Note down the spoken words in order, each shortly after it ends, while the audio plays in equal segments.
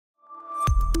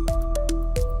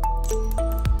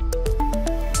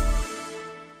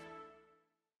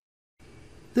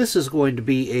This is going to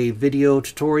be a video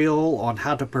tutorial on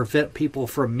how to prevent people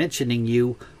from mentioning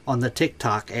you on the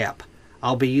TikTok app.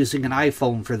 I'll be using an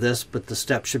iPhone for this, but the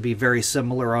steps should be very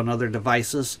similar on other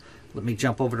devices. Let me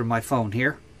jump over to my phone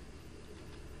here.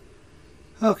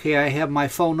 Okay, I have my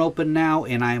phone open now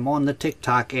and I'm on the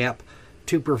TikTok app.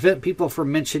 To prevent people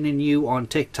from mentioning you on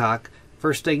TikTok,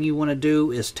 first thing you want to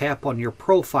do is tap on your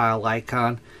profile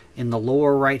icon in the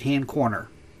lower right hand corner.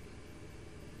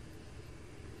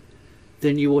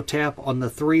 Then you will tap on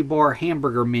the 3-bar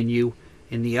hamburger menu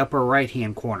in the upper right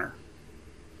hand corner.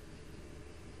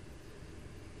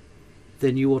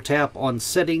 Then you will tap on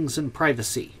Settings and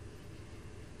Privacy.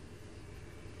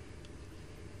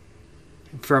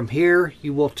 From here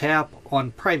you will tap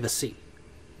on Privacy.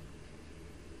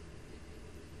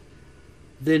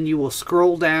 Then you will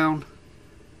scroll down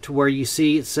to where you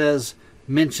see it says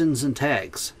Mentions and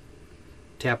Tags.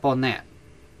 Tap on that.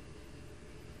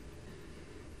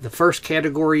 The first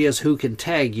category is who can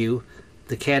tag you.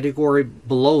 The category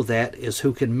below that is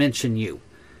who can mention you.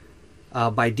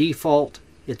 By default,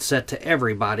 it's set to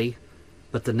everybody,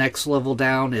 but the next level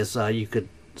down is you could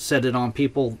set it on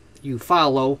people you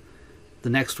follow.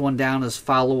 The next one down is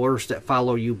followers that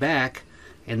follow you back,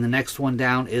 and the next one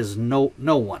down is no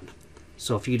one.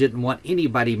 So if you didn't want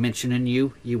anybody mentioning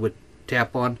you, you would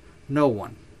tap on no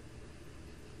one.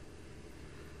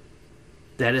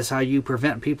 That is how you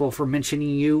prevent people from mentioning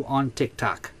you on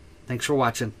TikTok. Thanks for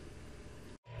watching.